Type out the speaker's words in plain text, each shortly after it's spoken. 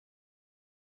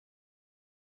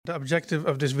The objective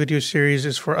of this video series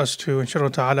is for us to,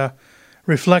 inshallah ta'ala,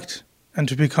 reflect and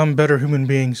to become better human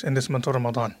beings in this month of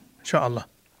Ramadan, inshallah.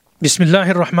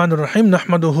 Bismillahir Rahmanir Rahim,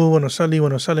 nahmaduhu wa nusalli wa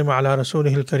nusallim ala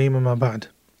rasulihil kareem ma ba'd.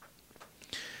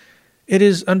 It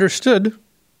is understood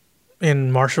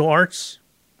in martial arts,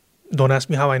 don't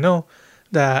ask me how I know,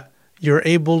 that you're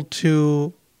able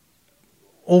to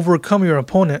overcome your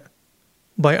opponent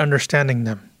by understanding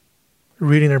them,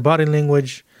 reading their body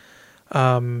language,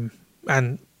 and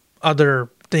other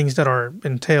things that are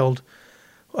entailed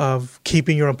of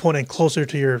keeping your opponent closer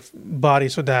to your body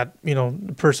so that,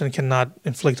 the person cannot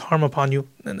inflict harm upon you,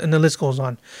 and the list goes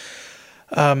on.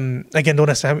 Again, don't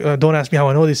ask me how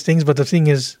I know these things, but the thing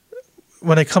is,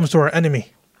 when it comes to our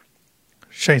enemy,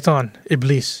 Shaitan,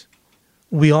 Iblis,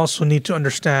 we also need to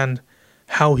understand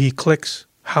how he clicks,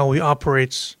 how he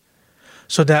operates,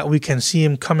 so that we can see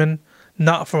him coming,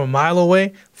 not from a mile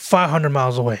away, 500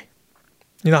 miles away.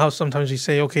 You know how sometimes you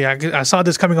say, okay, I saw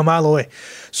this coming a mile away.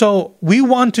 So we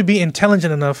want to be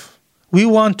intelligent enough, we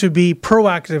want to be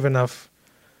proactive enough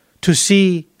to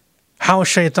see how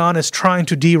Shaitan is trying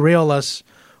to derail us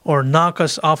or knock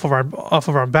us off of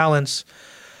our balance,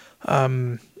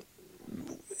 in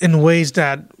ways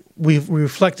that we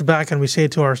reflect back and we say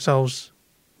to ourselves,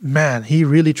 man, he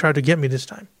really tried to get me this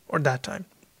time or that time.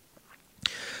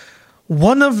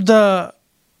 One of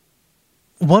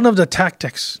the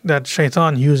tactics that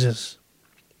Shaitan uses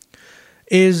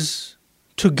is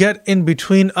to get in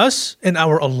between us and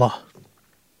our Allah.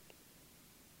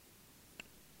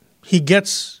 He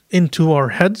gets into our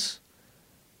heads,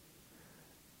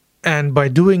 and by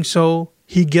doing so,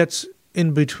 he gets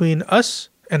in between us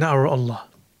and our Allah.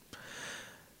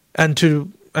 And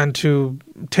to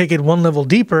take it one level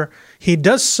deeper, he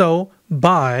does so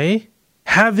by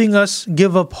having us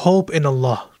give up hope in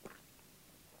Allah.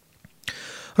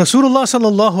 Rasulullah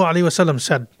sallallahu alaihi wasallam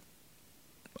said,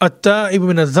 "At-ta'ibu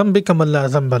min adh-dhanbi kaman la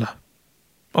dhanba lahu."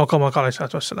 Or kama qala alayhi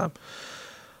salatu wasalam.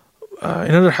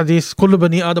 In another hadith, "Kullu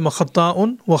bani Adam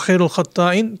khatta'un wa khairul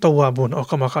khatta'in tawwabun." Or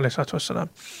kama qala alayhi salatu wasalam.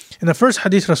 In the first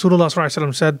hadith, Rasulullah sallallahu alaihi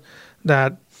wasallam said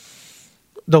that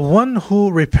the one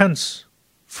who repents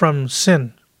from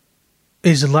sin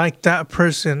is like that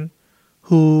person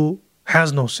who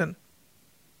has no sin.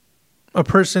 A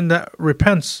person that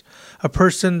repents, a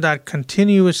person that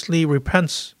continuously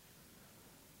repents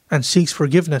and seeks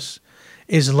forgiveness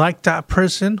is like that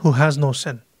person who has no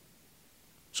sin.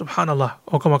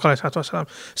 Subhanallah.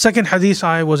 Second hadith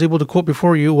I was able to quote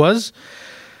before you was,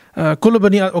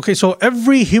 okay, so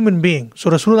every human being, so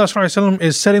Rasulullah ﷺ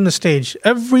is setting the stage,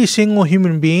 every single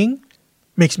human being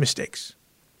makes mistakes.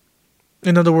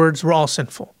 In other words, we're all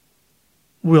sinful.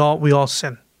 We all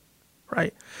sin,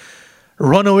 right?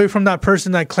 Run away from that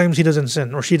person that claims he doesn't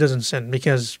sin or she doesn't sin,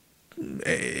 because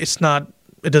it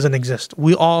doesn't exist.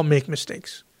 We all make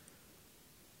mistakes.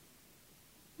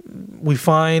 We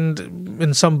find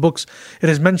in some books, it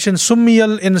is mentioned,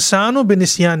 Summiyal insanu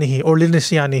binisyanihi or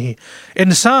linisyanihi.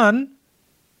 Insan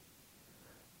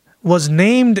was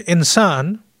named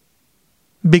insan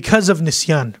because of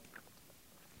nisyan,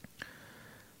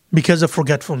 because of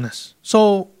forgetfulness.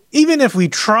 So even if we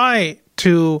try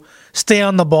to stay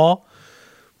on the ball,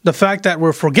 the fact that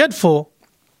we're forgetful,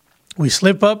 we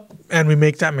slip up and we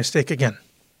make that mistake again,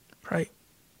 right?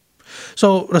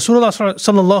 So Rasulullah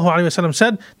sallallahu alaihi wasallam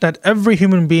said that every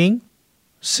human being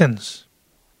sins.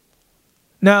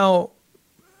 Now,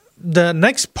 the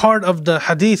next part of the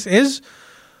hadith is,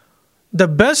 the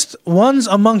best ones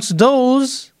amongst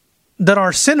those that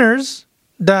are sinners,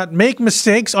 that make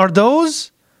mistakes, are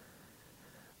those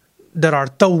that are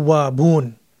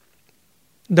tawwabun,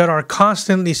 that are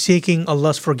constantly seeking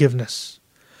Allah's forgiveness.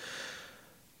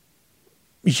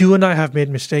 You and I have made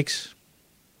mistakes,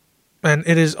 and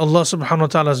it is Allah subhanahu wa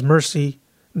ta'ala's mercy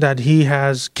that He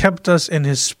has kept us in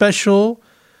His special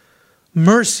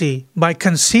mercy by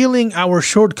concealing our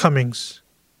shortcomings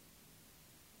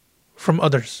from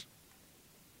others.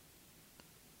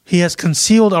 He has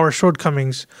concealed our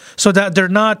shortcomings so that they're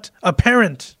not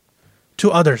apparent to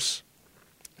others.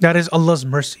 That is Allah's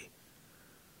mercy.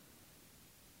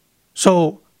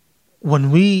 So,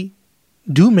 when we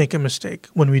do make a mistake,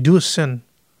 when we do sin,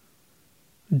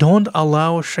 don't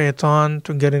allow Shaitan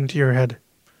to get into your head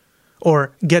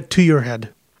or get to your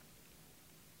head.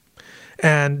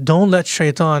 And don't let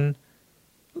Shaitan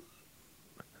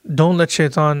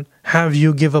have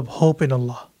you give up hope in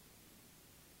Allah.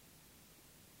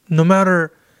 No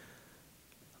matter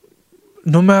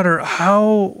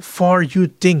how far you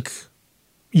think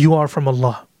you are from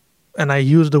Allah. And I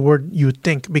use the word you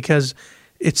think because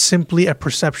it's simply a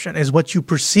perception. It's what you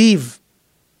perceive.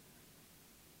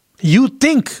 You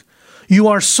think you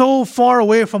are so far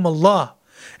away from Allah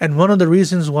And one of the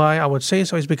reasons why I would say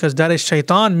so is because that is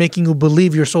shaitan making you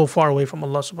believe you're so far away from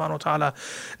Allah subhanahu wa ta'ala.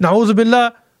 Na'udhu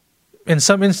billah, in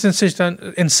some instances,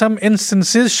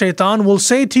 shaitan will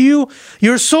say to you,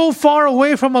 you're so far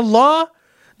away from Allah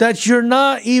that you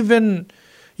don't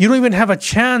even have a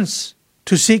chance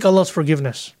to seek Allah's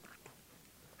forgiveness.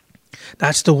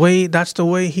 That's the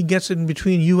way he gets in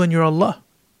between you and your Allah.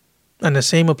 And the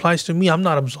same applies to me. I'm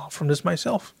not absolved from this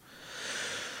myself.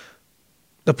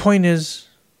 The point is,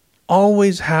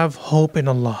 always have hope in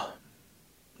Allah.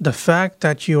 The fact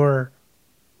that you're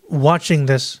watching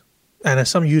this, and as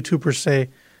some YouTubers say,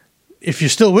 if you're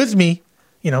still with me,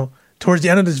 towards the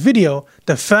end of this video,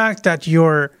 the fact that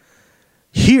you're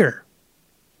here,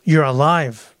 you're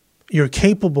alive, you're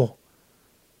capable,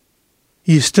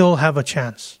 you still have a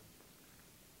chance.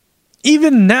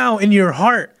 Even now in your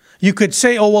heart, you could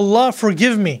say, oh Allah,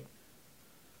 forgive me.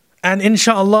 And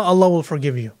inshallah, Allah will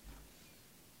forgive you.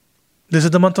 This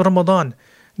is the month of Ramadan.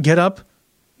 Get up,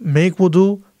 make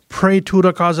wudu, pray 2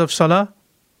 rak'ahs of salah,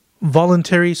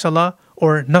 voluntary salah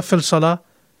or nafil salah,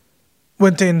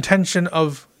 with the intention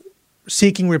of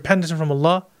seeking repentance from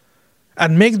Allah,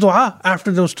 and make dua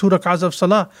after those 2 rak'ahs of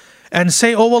salah, and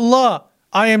say, oh Allah,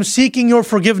 I am seeking your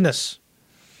forgiveness.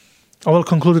 I will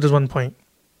conclude with this one point.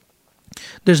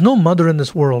 There's no mother in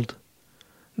this world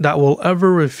that will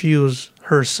ever refuse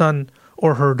her son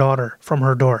or her daughter from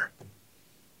her door.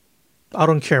 I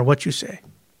don't care what you say.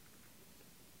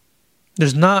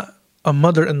 There's not a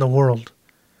mother in the world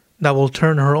that will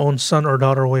turn her own son or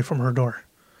daughter away from her door.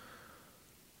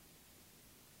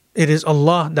 It is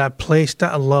Allah that placed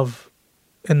that love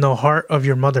in the heart of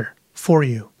your mother for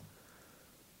you.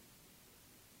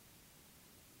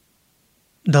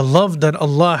 The love that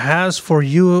Allah has for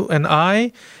you and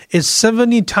I is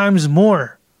 70 times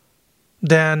more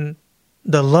than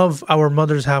the love our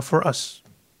mothers have for us.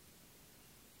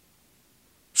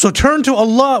 So turn to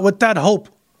Allah with that hope.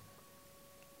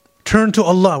 Turn to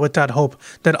Allah with that hope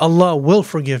that Allah will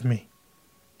forgive me.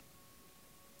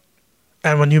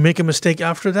 And when you make a mistake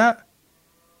after that,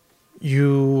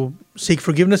 you seek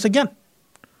forgiveness again.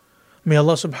 May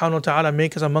Allah subhanahu wa ta'ala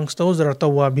make us amongst those that are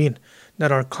tawwabin,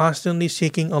 that are constantly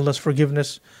seeking Allah's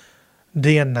forgiveness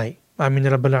day and night. Ameen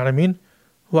ya Rabbil Alameen.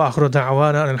 Wa akhiru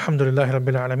da'wana alhamdulillahi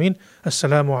Rabbil Alameen.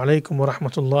 Assalamu alaikum wa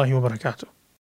rahmatullahi wa barakatuh.